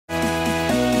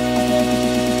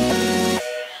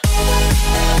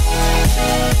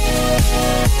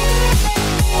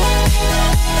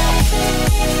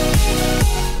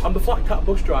I'm the Flat Cat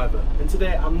bus driver, and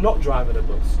today I'm not driving a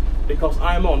bus because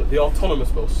I am on the autonomous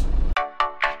bus.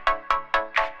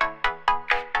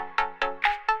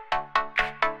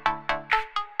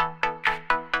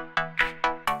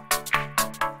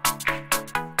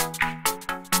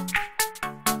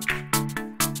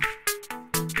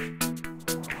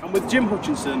 I'm with Jim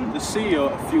Hutchinson, the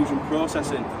CEO of Fusion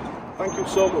Processing. Thank you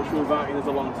so much for inviting us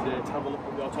along today to have a look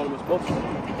at the autonomous bus.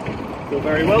 You're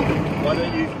very welcome. Why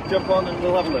don't you jump on and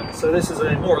we'll have a look. So this is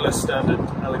a more or less standard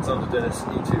Alexander Dennis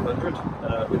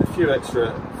E200 with a few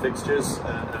extra fixtures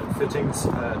and fittings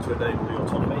to enable the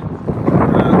autonomy.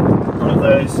 One of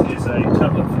those is a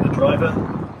tablet for the driver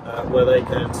where they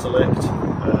can select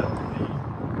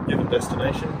the given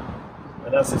destination.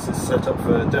 And as this is set up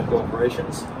for depot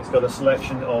operations, it's got a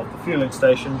selection of the fueling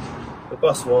station, the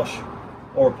bus wash,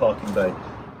 or a parking bay.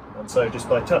 And so just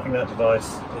by tapping that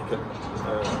device, you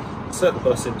can set the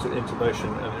bus into motion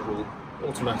and it will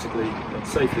automatically and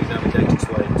safely navigate its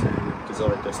way to the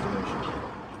desired destination.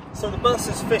 So the bus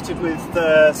is fitted with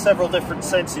several different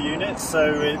sensor units,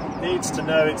 so it needs to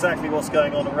know exactly what's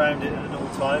going on around it at all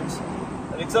times.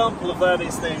 An example of that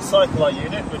is the cycle eye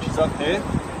unit, which is up here.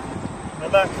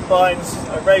 And that combines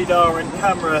a radar and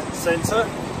camera sensor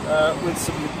with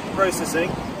some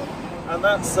processing, and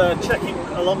that's checking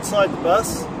alongside the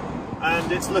bus,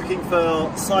 and it's looking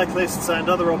for cyclists and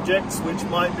other objects which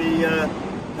might be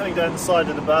coming down the side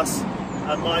of the bus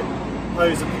and might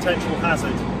pose a potential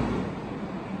hazard.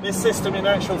 This system in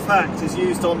actual fact is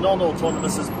used on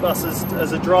non-autonomous buses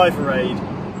as a driver aid.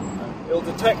 It will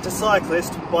detect a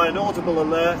cyclist by an audible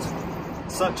alert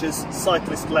such as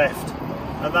cyclist left,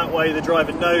 and that way the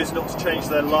driver knows not to change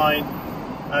their line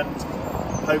and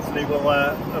hopefully will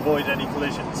avoid any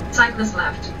collisions. Cyclist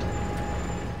left.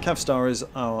 Cavstar is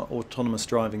our autonomous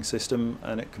driving system,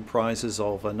 and it comprises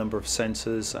of a number of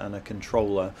sensors and a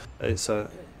controller. It's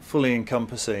a fully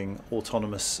encompassing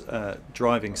autonomous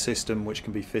driving system which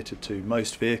can be fitted to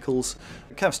most vehicles.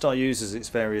 Cavstar uses its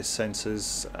various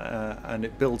sensors and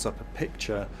it builds up a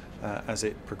picture as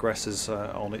it progresses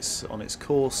on its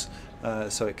course,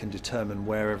 so it can determine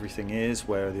where everything is,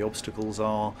 where the obstacles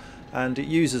are, and it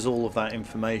uses all of that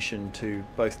information to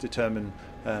both determine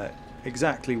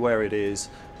exactly where it is,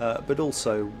 but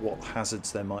also what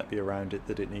hazards there might be around it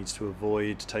that it needs to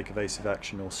avoid, take evasive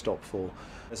action or stop for.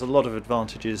 There's a lot of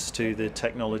advantages to the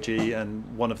technology,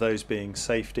 and one of those being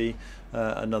safety,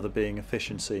 another being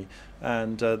efficiency,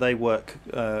 and they work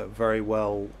very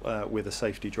well with a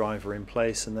safety driver in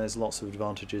place, and there's lots of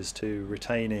advantages to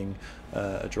retaining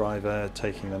a driver,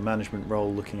 taking a management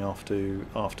role, looking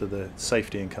after the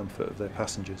safety and comfort of their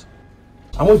passengers.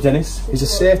 I'm with Dennis. He's a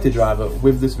safety driver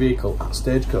with this vehicle at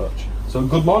Stagecoach. So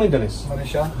good morning, Dennis. Morning,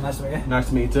 Sean. Nice to meet you. Nice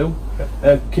to meet you too.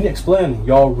 Can you explain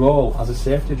your role as a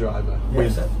safety driver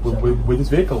with this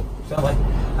vehicle? Certainly.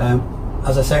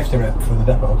 As a safety rep for the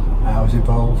depot, I was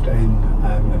involved in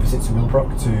a visit to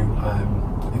Millbrook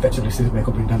to effectively see the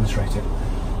vehicle being demonstrated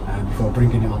before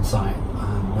bringing it on site.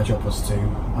 My job was to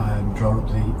draw up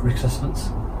the risk assessments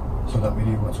so that we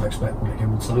knew what to expect when it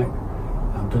came on site.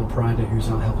 Bill Prider, who's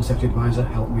our health and safety advisor,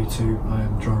 helped me to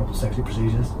draw up the safety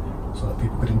procedures so that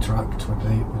people could interact with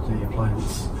the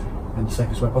appliance in the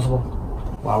safest way possible.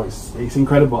 Wow, it's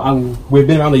incredible. And we've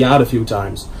been around the yard a few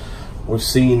times. We've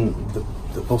seen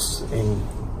the bus in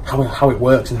how it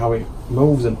works and how it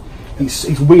moves, and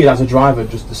it's weird as a driver,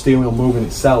 just the steering wheel moving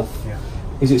itself. Yeah.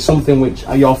 Is it something which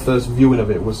your first viewing of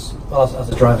it was? Well, as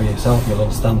a driver yourself, you'll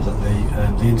understand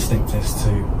that the instinct is to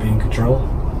be in control,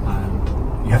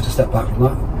 and you have to step back from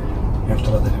that. You have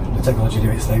to let the technology do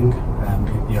its thing.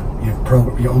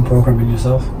 You're unprogramming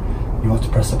yourself. You want to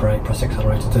press the brake, press the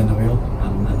accelerator, turn the wheel,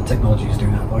 and the technology is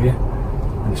doing that for you.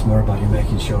 And it's more about you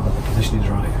making sure that the position is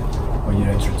right when you're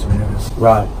entering into manoeuvres.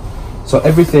 Right. So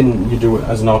everything you do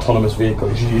as an autonomous vehicle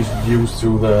is used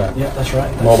through the that's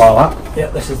right. Mobile app? Yeah,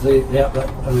 this is the app that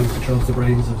controls the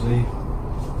brains of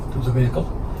the vehicle.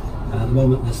 At the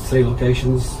moment there's 3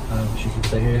 locations, which you can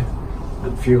see here,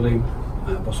 fueling,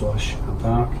 bus wash and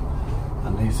park.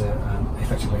 And these are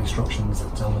effectively instructions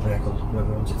that tell the vehicle where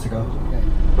we want it to go.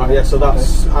 Right, yeah, so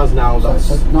that's as now, that's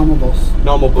so normal bus.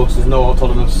 Normal bus, there's no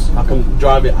autonomous. I can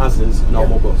drive it as is,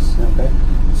 normal bus. Okay.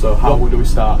 So how do we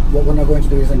start? What we're not going to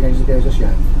do is engage the gear just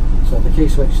yet. So the key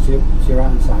switch to your right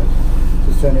hand side,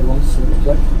 just turn it once and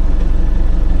click.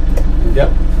 Yep.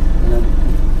 And then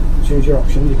choose your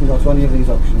option. You can go to any of these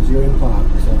options. You're in park,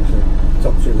 so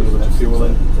top 2 is fuel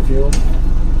in. To fuel.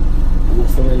 And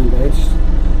that's the wheel engaged.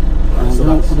 So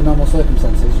under normal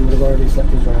circumstances, you would have already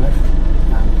selected drive,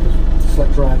 and to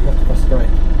select drive, you have to press the brake.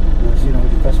 And as you know,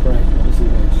 if you press brake, you'll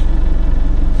disengage.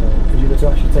 So So if you were to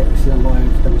actually take this in a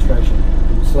live demonstration,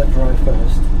 you would select drive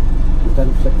first, and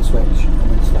then flick the switch, and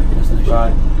then select your destination.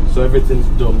 Right. So everything's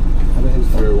done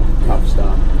through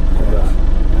Capstar. Right.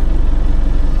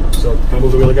 So can I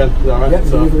move the wheel again? Is that right? Yep,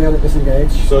 you move the wheel at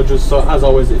disengage. So just so as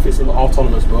always, if it's in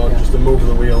autonomous mode, just to move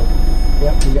the wheel.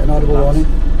 Yep, you get an audible warning,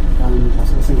 and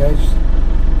that's disengaged.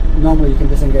 Normally you can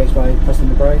disengage by pressing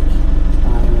the brake,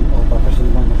 or by pressing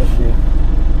the manual button here.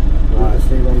 Right. There's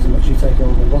 3 ways in which you take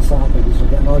over. Once that happens, you'll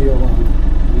get an audio alarm,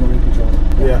 and you're in control.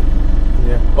 Yeah.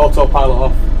 Autopilot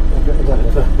off.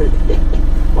 Exactly.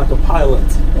 Like a pilot.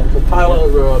 Like a pilot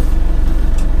at road.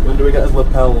 When do we get his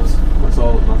lapels? That's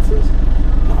all that matters.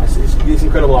 It's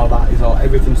incredible how that is all.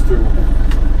 Everything's through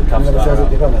the Capstar. As it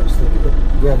develops,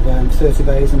 we have 30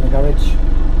 bays in the garage.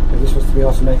 If this was to be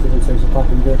automated in terms of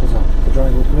parking the vehicles up, the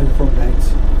driver would come in the front gate,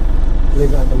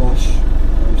 leave it at the wash,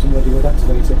 somebody would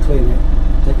activate it, clean it,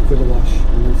 take it through the wash,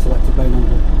 and then select a bay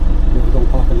number, and it would go and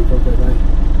park in the appropriate bay.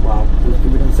 Wow. And it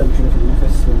can be done centrally from the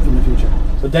office in the future.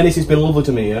 So Dennis, it's been lovely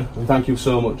to meet you, and thank you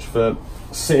so much for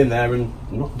sitting there and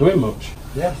not doing much.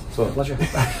 Yeah, so pleasure.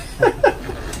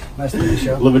 Nice to meet you,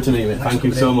 Sean. Lovely to meet you. Thank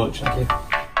you so much. Thank you.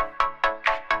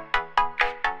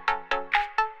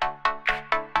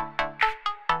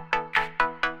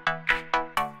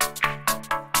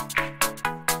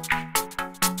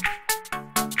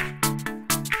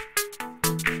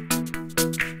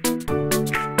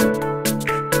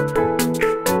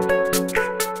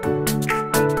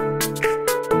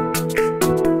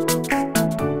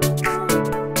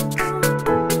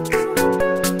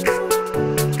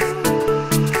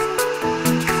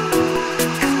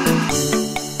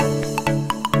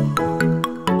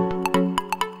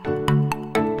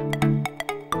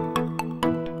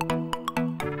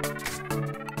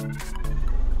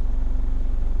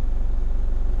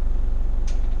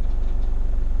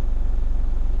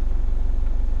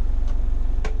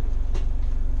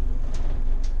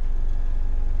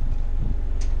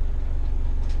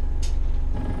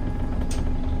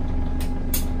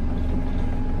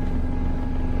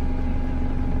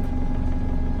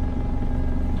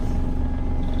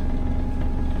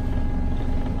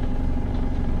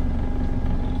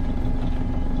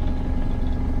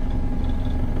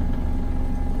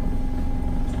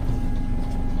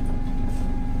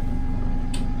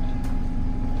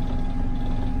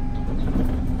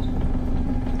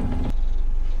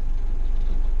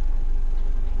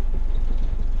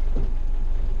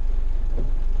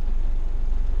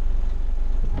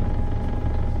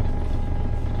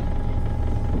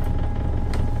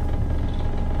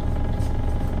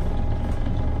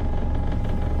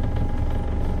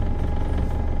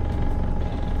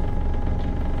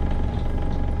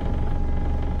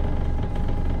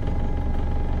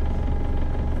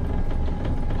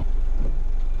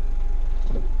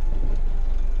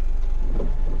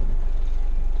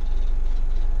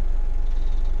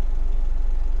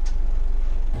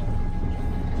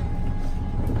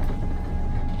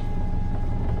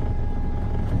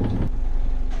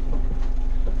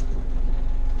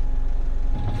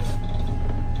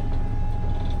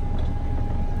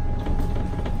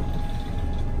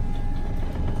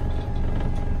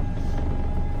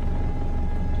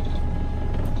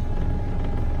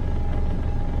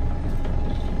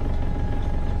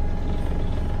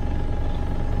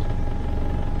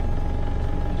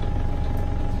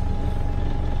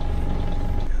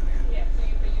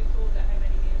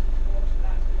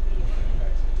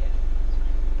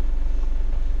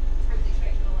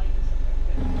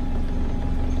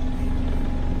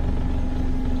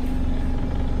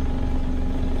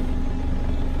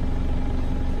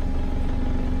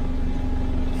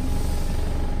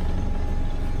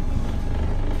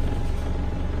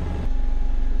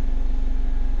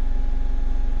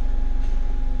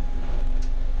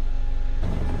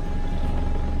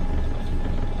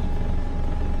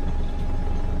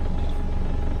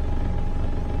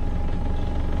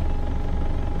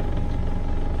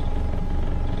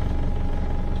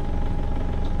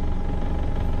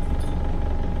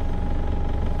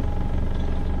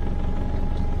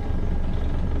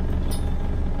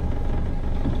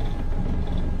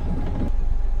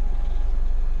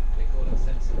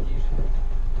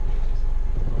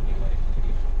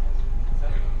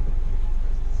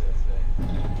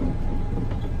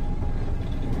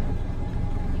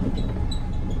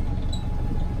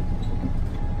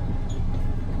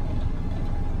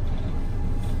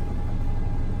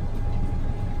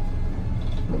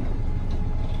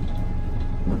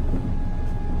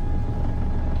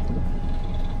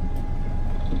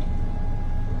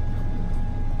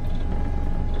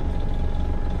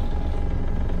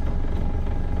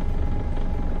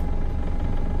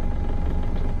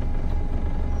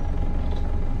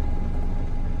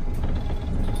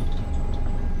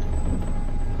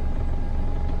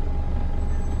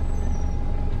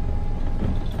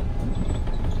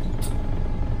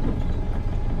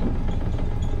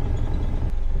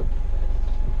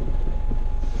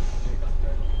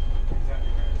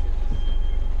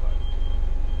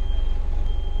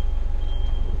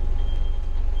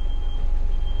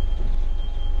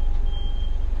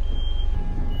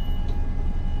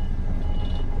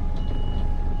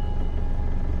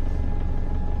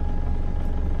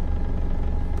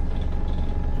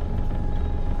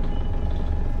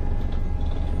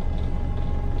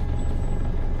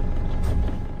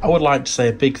 I would like to say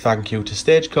a big thank you to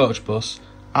Stagecoach Bus,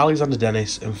 Alexander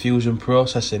Dennis and Fusion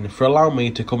Processing for allowing me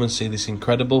to come and see this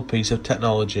incredible piece of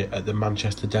technology at the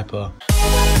Manchester depot.